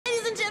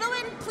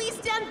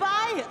stand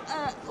by.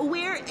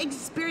 We're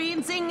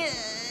experiencing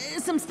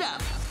some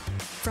stuff.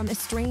 From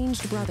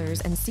estranged brothers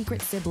and secret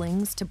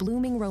siblings to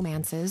blooming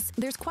romances,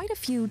 there's quite a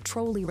few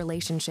trolly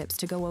relationships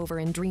to go over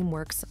in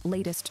Dreamworks'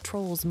 latest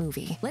Trolls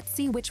movie. Let's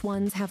see which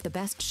ones have the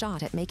best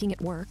shot at making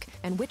it work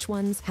and which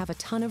ones have a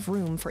ton of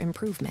room for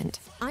improvement.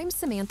 I'm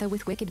Samantha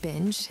with Wicked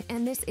Binge,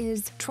 and this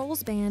is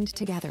Trolls Band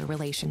Together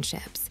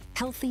Relationships.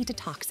 Healthy to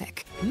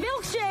toxic.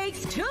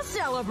 Milkshakes to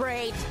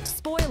celebrate.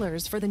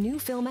 Spoilers for the new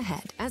film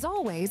ahead. As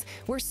always,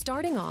 we're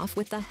starting off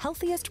with the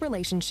healthiest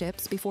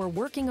relationships before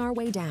working our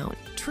way down.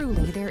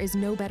 Truly, there is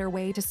no better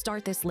way to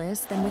start this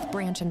list than with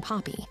Branch and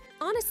Poppy.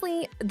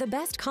 Honestly, the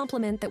best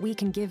compliment that we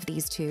can give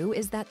these two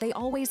is that they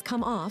always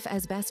come off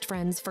as best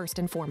friends first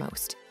and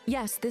foremost.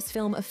 Yes, this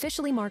film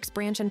officially marks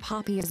Branch and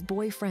Poppy as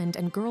boyfriend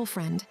and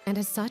girlfriend, and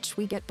as such,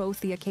 we get both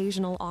the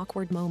occasional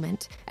awkward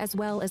moment, as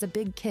well as a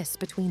big kiss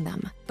between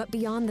them. But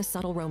beyond the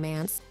subtle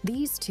romance,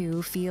 these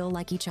two feel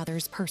like each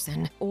other's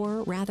person,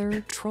 or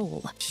rather,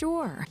 troll.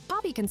 Sure,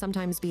 Poppy can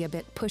sometimes be a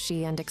bit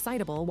pushy and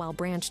excitable, while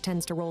Branch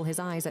tends to roll his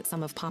eyes at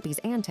some of Poppy's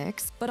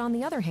antics, but on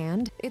the other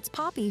hand, it's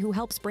Poppy who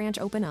helps Branch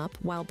open up,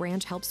 while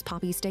Branch helps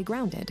Poppy stay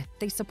grounded.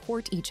 They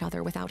support each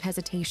other without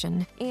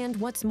hesitation, and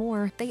what's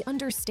more, they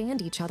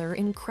understand each other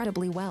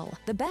incredibly well.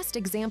 The best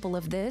example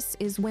of this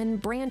is when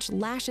Branch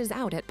lashes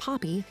out at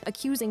Poppy,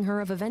 accusing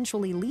her of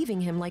eventually leaving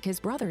him like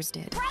his brothers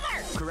did.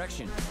 Brother!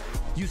 Correction.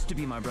 Used to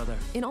be my brother.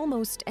 In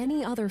almost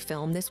any other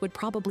film, this would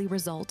probably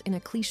result in a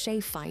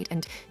cliché fight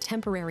and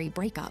temporary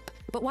breakup.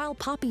 But while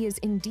Poppy is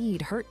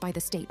indeed hurt by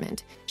the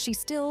statement, she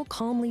still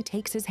calmly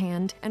takes his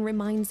hand and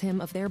reminds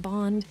him of their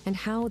bond and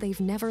how they've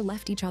never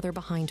left each other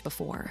behind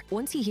before.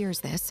 Once he hears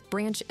this,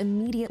 Branch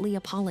immediately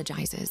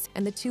apologizes,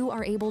 and the two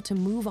are able to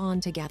move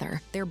on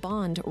together, their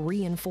bond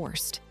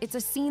reinforced. It's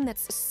a scene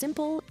that's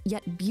simple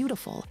yet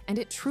beautiful, and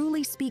it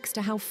truly speaks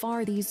to how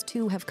far these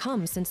two have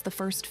come since the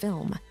first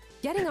film.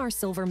 Getting our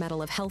silver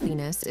medal of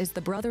healthiness is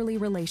the brotherly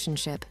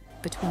relationship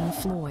between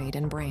Floyd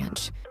and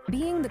Branch.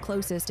 Being the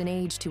closest in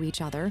age to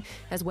each other,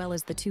 as well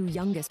as the two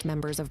youngest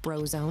members of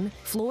Brozone,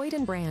 Floyd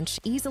and Branch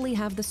easily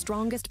have the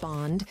strongest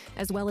bond,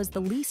 as well as the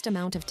least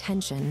amount of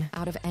tension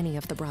out of any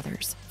of the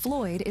brothers.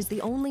 Floyd is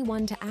the only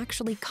one to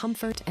actually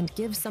comfort and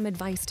give some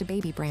advice to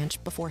baby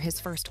Branch before his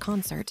first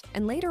concert,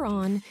 and later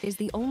on is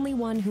the only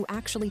one who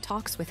actually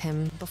talks with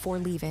him before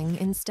leaving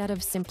instead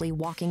of simply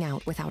walking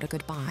out without a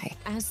goodbye.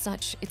 As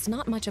such, it's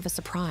not much of a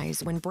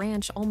surprise when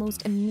Branch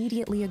almost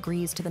immediately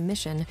agrees to the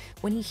mission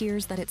when he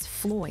hears that it's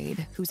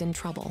Floyd who's in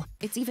trouble.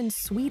 It's even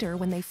sweeter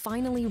when they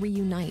finally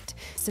reunite,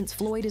 since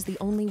Floyd is the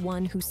only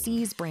one who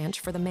sees Branch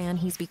for the man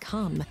he's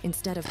become,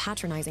 instead of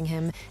patronizing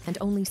him and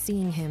only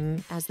seeing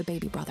him as the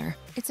baby brother.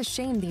 It's a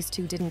shame these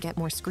two didn't get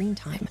more screen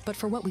time, but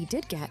for what we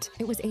did get,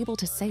 it was able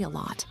to say a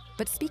lot.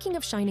 But speaking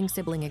of shining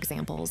sibling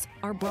examples,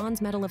 our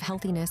bronze medal of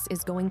healthiness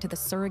is going to the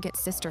surrogate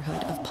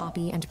sisterhood of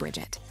Poppy and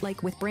Bridget.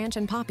 Like with Branch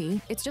and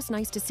Poppy, it's just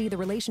nice to see the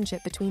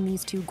relationship between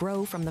these two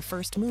grow from the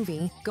first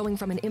movie, going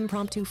from an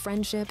impromptu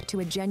friendship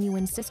to a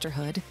genuine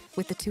sisterhood,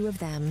 with the two of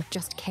them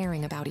just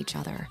caring about each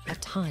other a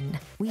ton.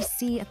 We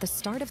see at the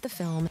start of the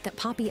film that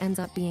Poppy ends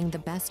up being the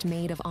best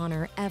maid of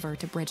honor ever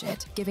to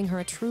Bridget, giving her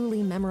a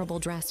truly memorable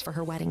dress for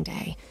her wedding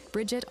day.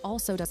 Bridget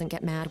also doesn't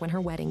get mad when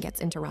her wedding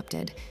gets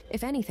interrupted.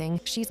 If anything,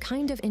 she's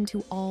kind of into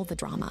all the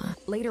drama.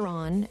 Later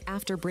on,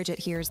 after Bridget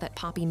hears that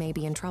Poppy may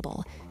be in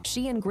trouble,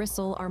 she and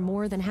Gristle are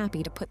more than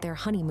happy to put their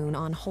honeymoon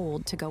on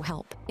hold to go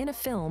help. In a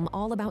film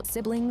all about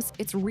siblings,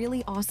 it's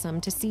really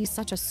awesome to see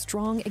such a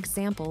strong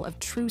example of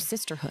true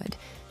sisterhood,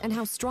 and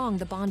how strong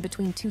the bond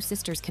between two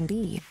sisters can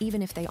be,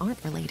 even if they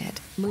aren't related.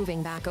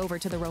 Moving back over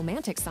to the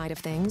romantic side of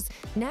things,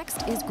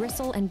 next is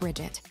Gristle and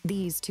Bridget.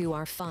 These two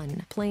are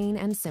fun, plain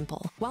and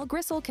simple. While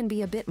Gristle can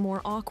be a bit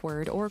more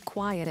awkward or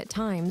quiet at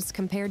times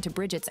compared to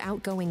Bridget's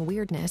outgoing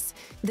weirdness,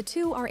 the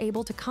two are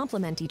able to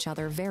complement each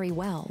other very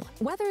well.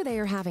 Whether they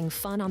are having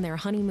fun on their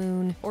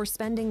honeymoon or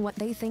spending what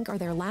they think are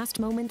their last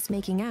moments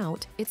making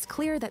out, it's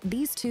clear that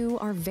these two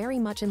are very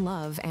much in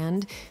love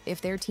and,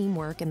 if their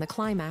teamwork in the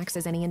climax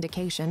is any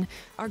indication,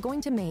 are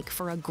going to make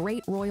for a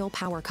great royal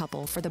power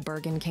couple for the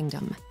Bergen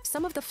Kingdom.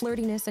 Some of the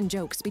flirtiness and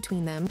jokes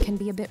between them can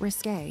be a bit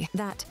risque.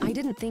 That "I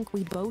didn't think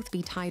we'd both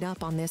be tied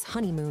up on this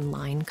honeymoon"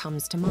 line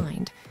comes to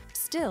mind.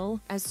 Still,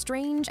 as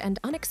strange and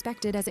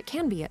unexpected as it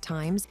can be at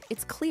times,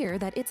 it's clear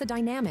that it's a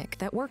dynamic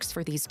that works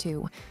for these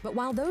two. But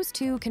while those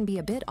two can be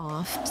a bit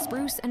off,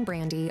 Spruce and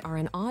Brandy are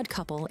an odd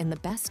couple in the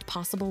best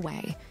possible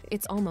way.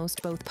 It's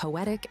almost both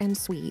poetic and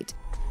sweet.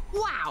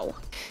 Wow!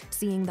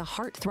 Seeing the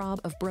heartthrob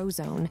of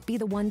Brozone be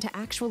the one to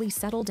actually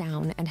settle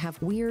down and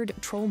have weird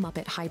troll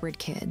muppet hybrid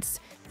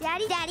kids.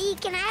 Daddy,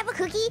 can I have a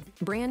cookie?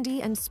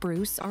 Brandy and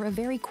Spruce are a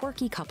very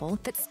quirky couple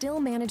that still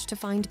manage to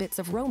find bits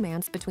of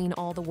romance between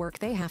all the work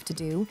they have to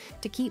do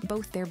to keep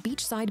both their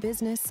beachside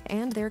business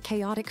and their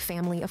chaotic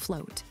family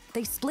afloat.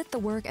 They split the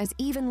work as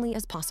evenly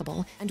as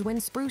possible, and when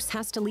Spruce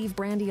has to leave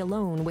Brandy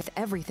alone with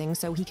everything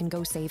so he can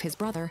go save his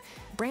brother,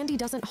 Brandy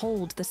doesn't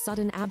hold the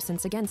sudden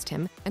absence against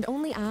him and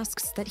only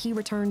asks that he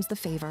returns the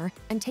favor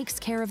and takes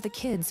care of the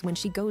kids when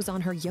she goes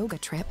on her yoga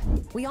trip.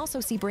 We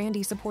also see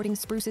Brandy supporting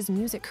Spruce's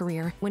music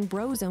career when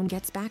Brozone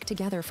gets back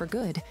together for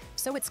good,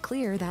 so it's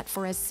clear that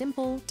for as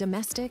simple,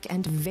 domestic,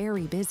 and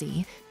very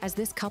busy as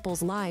this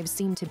couple's lives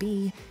seem to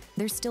be,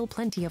 there's still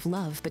plenty of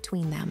love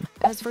between them.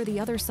 As for the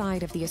other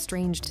side of the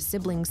estranged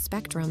siblings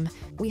spectrum,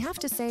 we have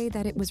to say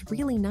that it was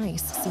really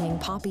nice seeing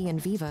Poppy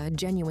and Viva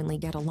genuinely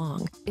get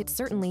along. It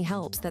certainly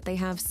helps that they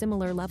have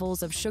similar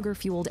levels of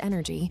sugar-fueled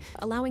energy,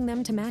 allowing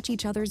them to match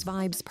each other's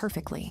vibes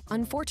perfectly.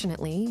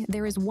 Unfortunately,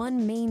 there is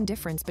one main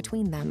difference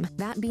between them,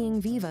 that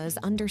being Viva's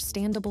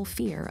understandable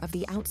fear of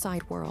the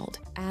outside world.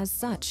 As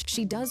such,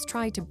 she does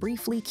try to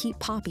briefly keep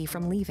Poppy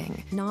from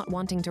leaving, not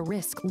wanting to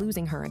risk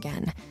losing her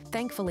again.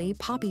 Thankfully,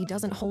 Poppy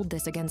doesn't hold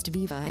this against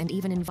Viva and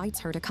even invites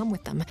her to come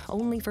with them,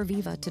 only for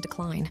Viva to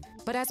decline.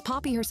 But as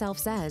Poppy herself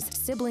says,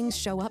 siblings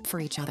show up for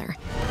each other.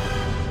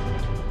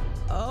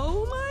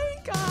 Oh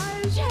my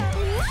gosh!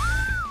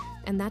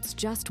 And that's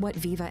just what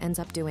Viva ends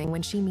up doing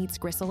when she meets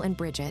Grisel and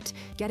Bridget,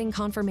 getting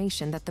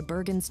confirmation that the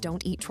Bergens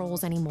don't eat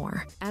trolls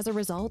anymore. As a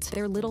result,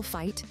 their little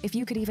fight, if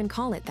you could even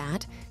call it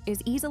that,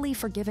 is easily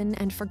forgiven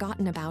and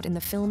forgotten about in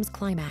the film's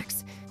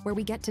climax, where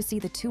we get to see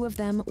the two of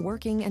them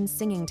working and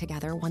singing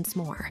together once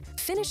more.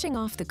 Finishing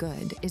off the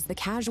good is the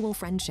casual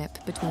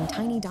friendship between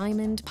Tiny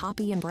Diamond,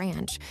 Poppy, and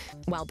Branch.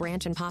 While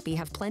Branch and Poppy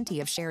have plenty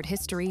of shared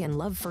history and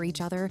love for each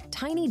other,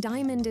 Tiny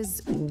Diamond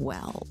is,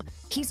 well,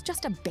 he's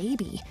just a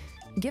baby.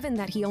 Given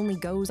that he only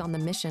goes on the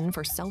mission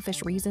for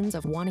selfish reasons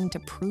of wanting to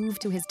prove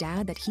to his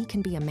dad that he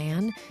can be a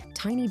man,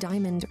 Tiny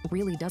Diamond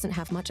really doesn't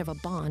have much of a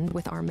bond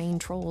with our main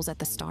trolls at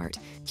the start.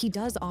 He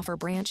does offer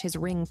Branch his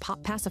ring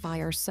pop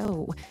pacifier,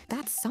 so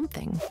that's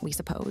something, we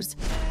suppose.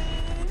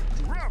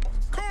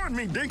 Card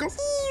me, Dinkle.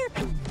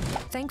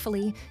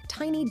 Thankfully,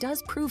 Tiny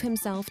does prove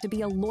himself to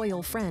be a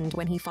loyal friend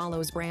when he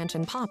follows Branch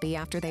and Poppy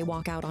after they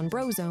walk out on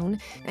Brozone,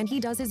 and he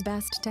does his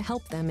best to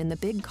help them in the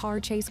big car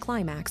chase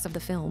climax of the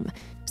film.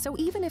 So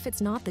even if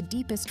it's not the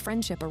deepest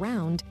friendship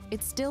around,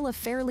 it's still a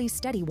fairly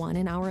steady one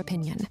in our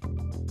opinion.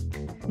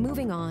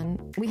 Moving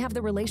on, we have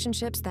the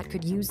relationships that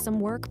could use some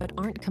work but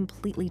aren't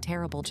completely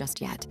terrible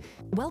just yet.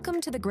 Welcome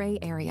to the gray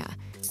area.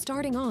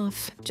 Starting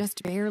off,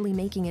 just barely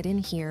making it in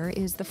here,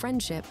 is the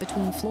friendship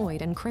between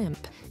Floyd and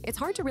Crimp. It's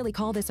hard to really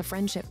call this a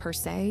friendship per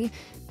se,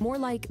 more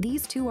like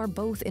these two are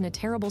both in a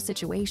terrible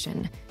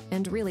situation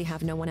and really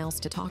have no one else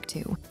to talk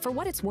to. For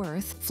what it's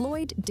worth,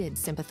 Floyd did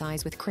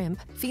sympathize with Crimp,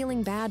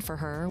 feeling bad for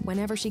her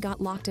whenever she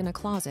got locked in a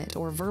closet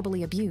or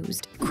verbally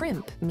abused.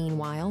 Crimp,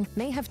 meanwhile,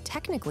 may have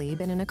technically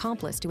been an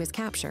accomplice to his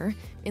capture,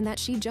 in that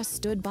she just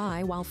stood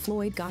by while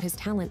Floyd got his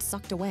talent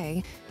sucked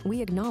away.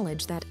 We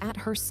acknowledge that at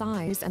her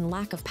size and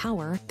lack of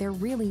power, there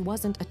really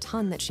wasn't a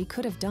ton that she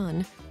could have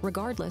done,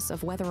 regardless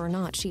of whether or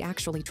not she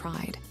actually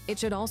tried. It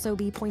should also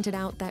be pointed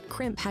out that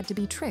Crimp had to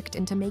be tricked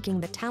into making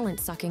the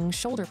talent-sucking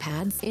shoulder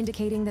pads,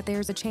 indicating that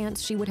there's a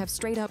chance she would have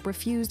straight up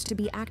refused to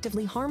be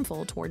actively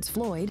harmful towards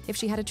Floyd if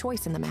she had a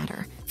choice in the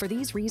matter. For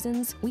these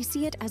reasons, we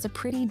see it as a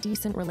pretty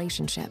decent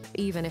relationship,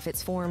 even if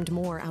it's formed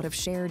more out of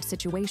shared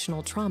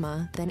situational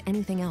trauma than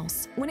anything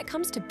else. When it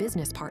comes to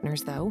business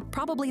partners, though,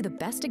 probably the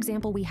best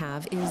example we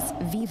have is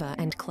Viva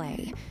and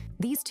Clay.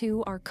 These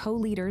two are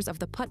co-leaders of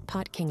the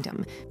Putt-Putt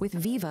Kingdom, with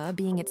Viva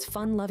being its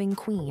fun-loving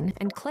queen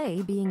and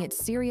Clay being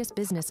its serious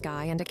business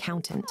guy and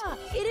accountant.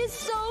 It is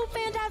so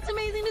fantastic,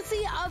 amazing to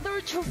see other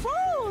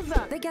trolls!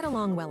 They get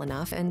along well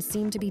enough and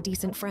seem to be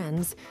decent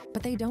friends,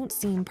 but they don't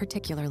seem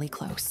particularly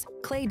close.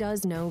 Clay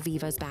does know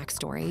Viva's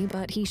backstory,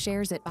 but he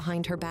shares it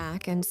behind her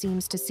back and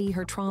seems to see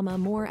her trauma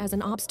more as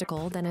an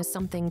obstacle than as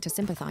something to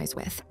sympathize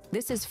with.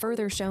 This is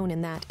further shown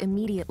in that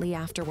immediately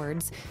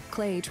afterwards,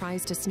 Clay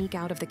tries to sneak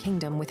out of the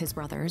kingdom with his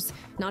brothers,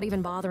 not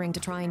even bothering to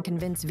try and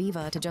convince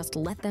Viva to just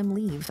let them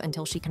leave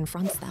until she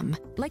confronts them.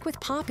 Like with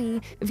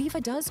Poppy,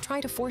 Viva does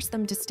try to force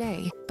them to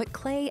stay, but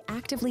Clay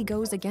actively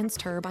goes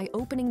against her by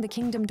opening the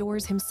kingdom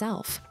doors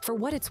himself. For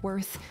what it's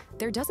worth,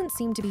 there doesn't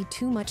seem to be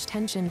too much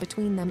tension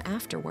between them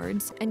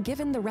afterwards, and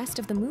given the rest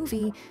of the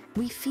movie,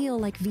 we feel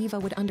like Viva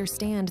would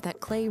understand that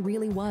Clay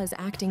really was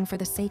acting for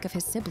the sake of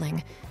his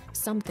sibling,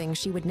 something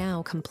she would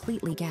now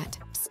completely get.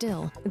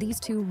 Still, these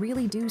two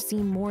really do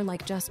seem more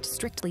like just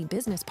strictly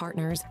business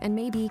partners and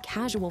maybe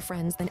casual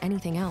friends than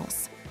anything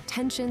else.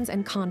 Tensions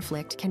and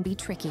conflict can be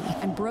tricky,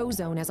 and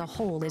Brozone as a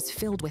whole is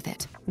filled with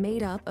it.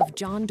 Made up of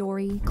John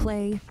Dory,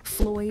 Clay,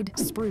 Floyd,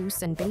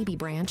 Spruce, and Baby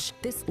Branch,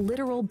 this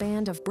literal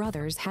band of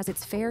brothers has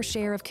its fair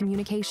share of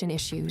communication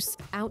issues.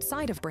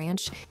 Outside of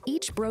Branch,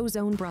 each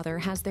Brozone brother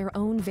has their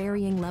own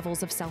varying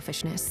levels of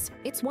selfishness.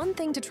 It's one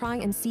thing to try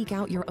and seek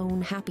out your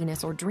own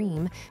happiness or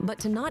dream, but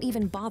to not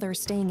even bother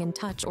staying in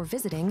touch or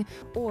visiting,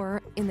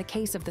 or, in the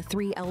case of the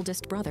 3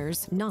 eldest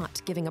brothers,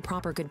 not giving a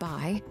proper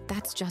goodbye,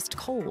 that's just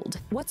cold.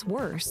 What's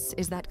worse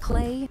is that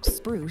Clay,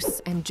 Spruce,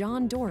 and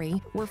John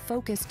Dory were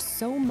focused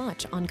so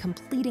much on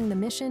completing the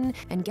mission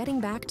and getting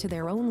back to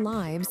their own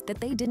lives that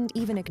they didn't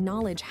even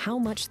acknowledge how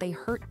much they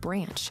hurt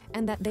Branch,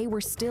 and that they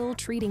were still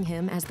treating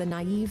him as the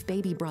naive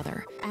baby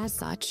brother. As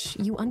such,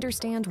 you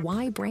understand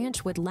why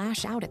Branch would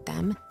lash out at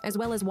them, as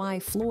well as why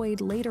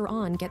Floyd later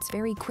on gets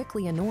very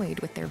quickly annoyed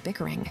with their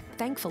bickering.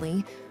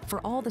 Thankfully, for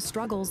all the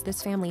struggles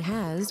this family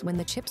has when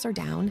the chips are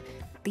down,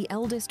 the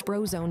eldest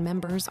Brozone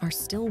members are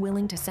still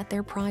willing to set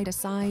their pride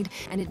aside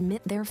and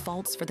admit their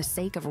faults for the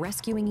sake of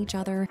rescuing each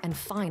other and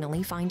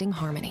finally finding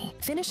harmony.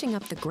 Finishing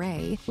up the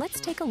gray, let's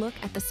take a look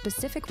at the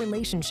specific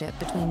relationship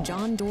between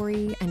John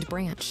Dory and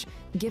Branch.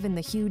 Given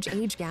the huge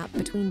age gap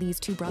between these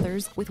 2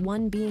 brothers, with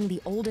one being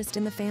the oldest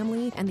in the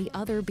family and the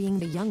other being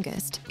the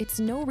youngest, it's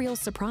no real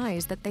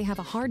surprise that they have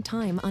a hard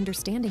time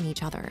understanding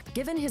each other.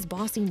 Given his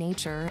bossy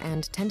nature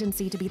and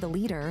tendency to be the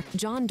leader,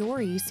 John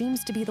Dory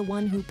seems to be the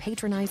one who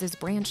patronizes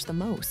Branch the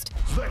most.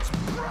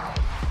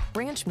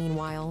 Branch,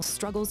 meanwhile,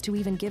 struggles to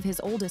even give his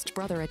oldest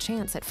brother a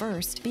chance at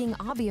first, being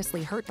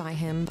obviously hurt by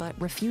him but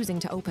refusing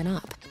to open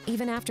up.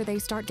 Even after they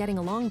start getting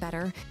along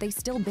better, they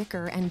still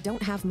bicker and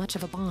don't have much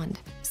of a bond.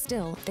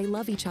 Still, they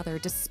love each other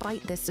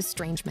despite this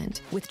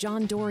estrangement, with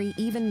John Dory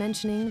even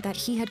mentioning that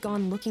he had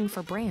gone looking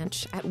for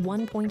Branch at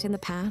one point in the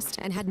past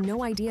and had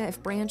no idea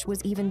if Branch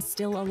was even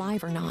still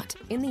alive or not.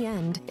 In the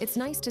end, it's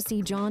nice to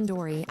see John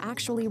Dory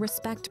actually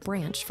respect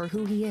Branch for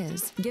who he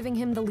is, giving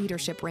him the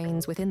leadership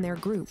reins within their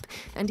group,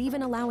 and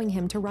even allowing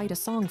him to write a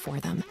song for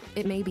them.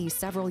 It may be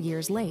several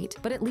years late,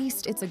 but at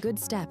least it's a good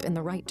step in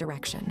the right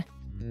direction.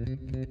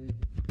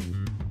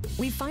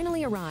 We've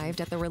finally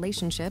arrived at the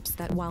relationships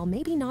that, while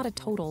maybe not a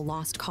total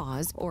lost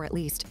cause, or at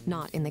least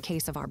not in the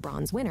case of our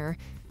bronze winner,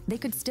 they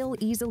could still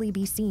easily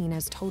be seen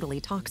as totally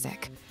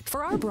toxic.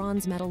 For our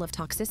bronze medal of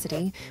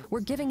toxicity, we're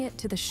giving it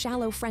to the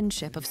shallow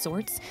friendship of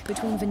sorts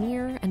between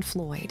Veneer and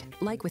Floyd.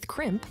 Like with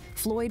Crimp,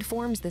 Floyd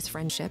forms this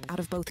friendship out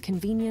of both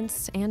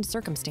convenience and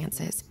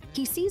circumstances.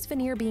 He sees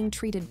Veneer being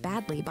treated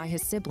badly by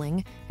his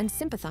sibling and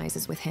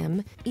sympathizes with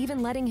him,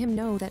 even letting him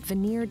know that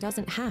Veneer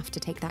doesn't have to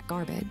take that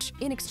garbage.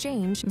 In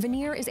exchange,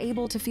 Veneer is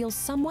able to feel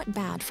somewhat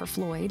bad for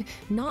Floyd,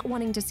 not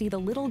wanting to see the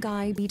little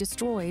guy be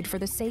destroyed for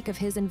the sake of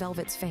his and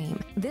Velvet's fame.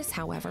 This,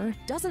 however,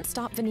 doesn't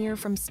stop Veneer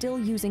from still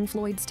using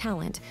Floyd's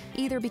talent,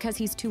 either because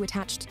he's too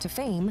attached to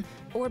fame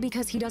or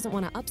because he doesn't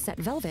want to upset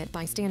Velvet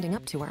by standing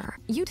up to her.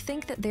 You'd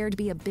think that there'd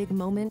be a big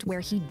moment where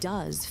he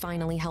does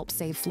finally help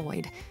save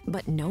Floyd,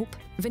 but nope.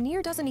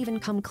 Veneer doesn't even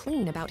come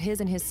clean about his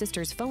and his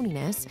sister's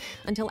phoniness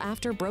until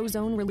after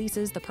Brozone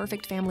releases the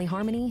perfect family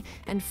harmony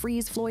and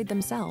frees Floyd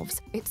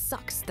themselves. It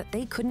sucks that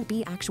they couldn't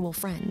be actual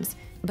friends,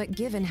 but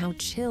given how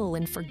chill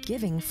and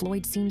forgiving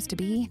Floyd seems to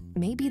be,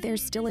 maybe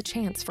there's still a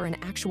chance for an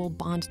actual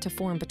bond to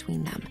form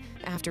between them,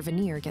 after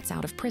Veneer gets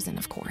out of prison,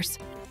 of course.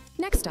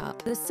 Next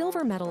up, the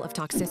silver medal of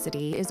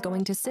toxicity is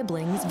going to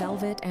siblings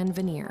Velvet and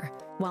Veneer.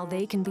 While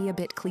they can be a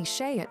bit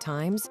cliche at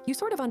times, you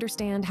sort of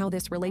understand how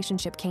this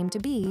relationship came to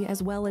be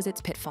as well as its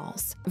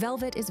pitfalls.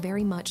 Velvet is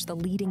very much the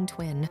leading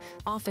twin,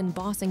 often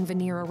bossing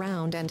Veneer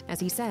around and,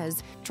 as he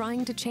says,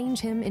 trying to change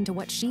him into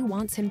what she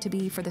wants him to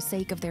be for the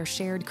sake of their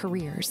shared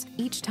careers.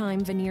 Each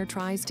time Veneer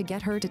tries to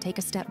get her to take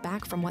a step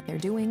back from what they're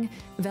doing,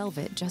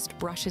 Velvet just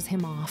brushes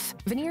him off.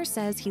 Veneer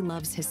says he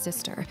loves his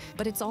sister,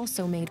 but it's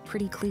also made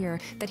pretty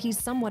clear that he's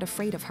somewhat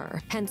afraid of her,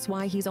 hence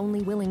why he's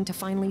only willing to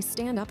finally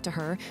stand up to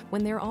her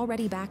when they're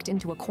already backed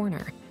into a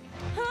corner.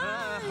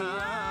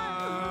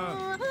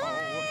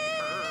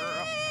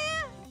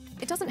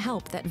 It doesn't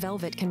help that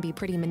Velvet can be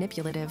pretty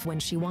manipulative when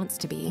she wants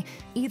to be,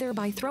 either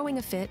by throwing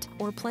a fit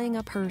or playing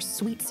up her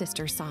sweet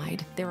sister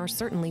side. There are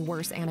certainly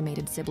worse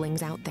animated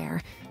siblings out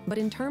there, but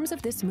in terms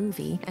of this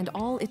movie and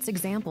all its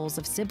examples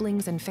of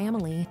siblings and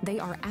family, they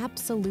are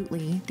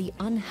absolutely the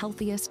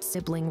unhealthiest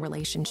sibling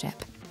relationship.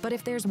 But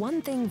if there's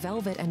one thing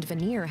Velvet and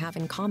Veneer have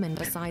in common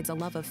besides a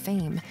love of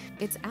fame,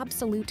 it's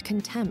absolute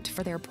contempt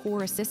for their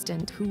poor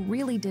assistant who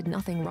really did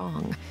nothing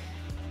wrong.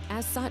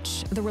 As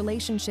such, the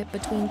relationship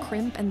between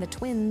Crimp and the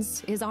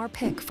twins is our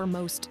pick for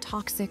most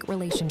toxic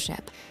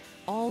relationship.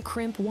 All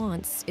Crimp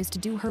wants is to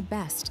do her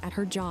best at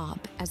her job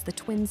as the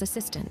twins'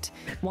 assistant,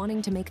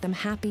 wanting to make them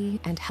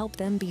happy and help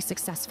them be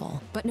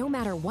successful. But no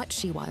matter what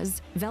she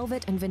was,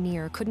 Velvet and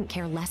Veneer couldn't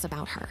care less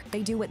about her.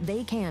 They do what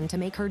they can to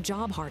make her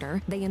job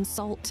harder. They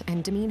insult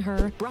and demean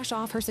her, brush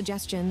off her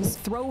suggestions,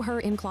 throw her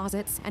in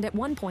closets, and at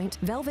one point,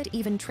 Velvet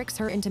even tricks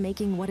her into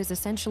making what is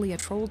essentially a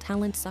troll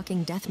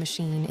talent-sucking death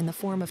machine in the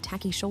form of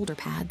tacky shoulder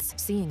pads.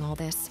 Seeing all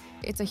this,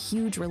 it's a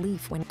huge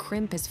relief when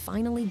Crimp is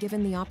finally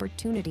given the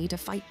opportunity to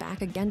fight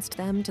back against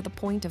them to the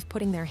point of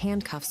putting their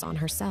handcuffs on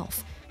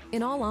herself.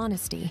 In all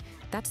honesty,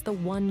 that's the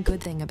one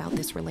good thing about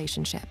this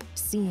relationship,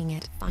 seeing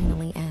it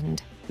finally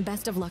end.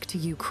 Best of luck to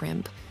you,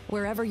 Crimp,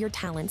 wherever your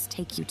talents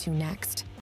take you to next.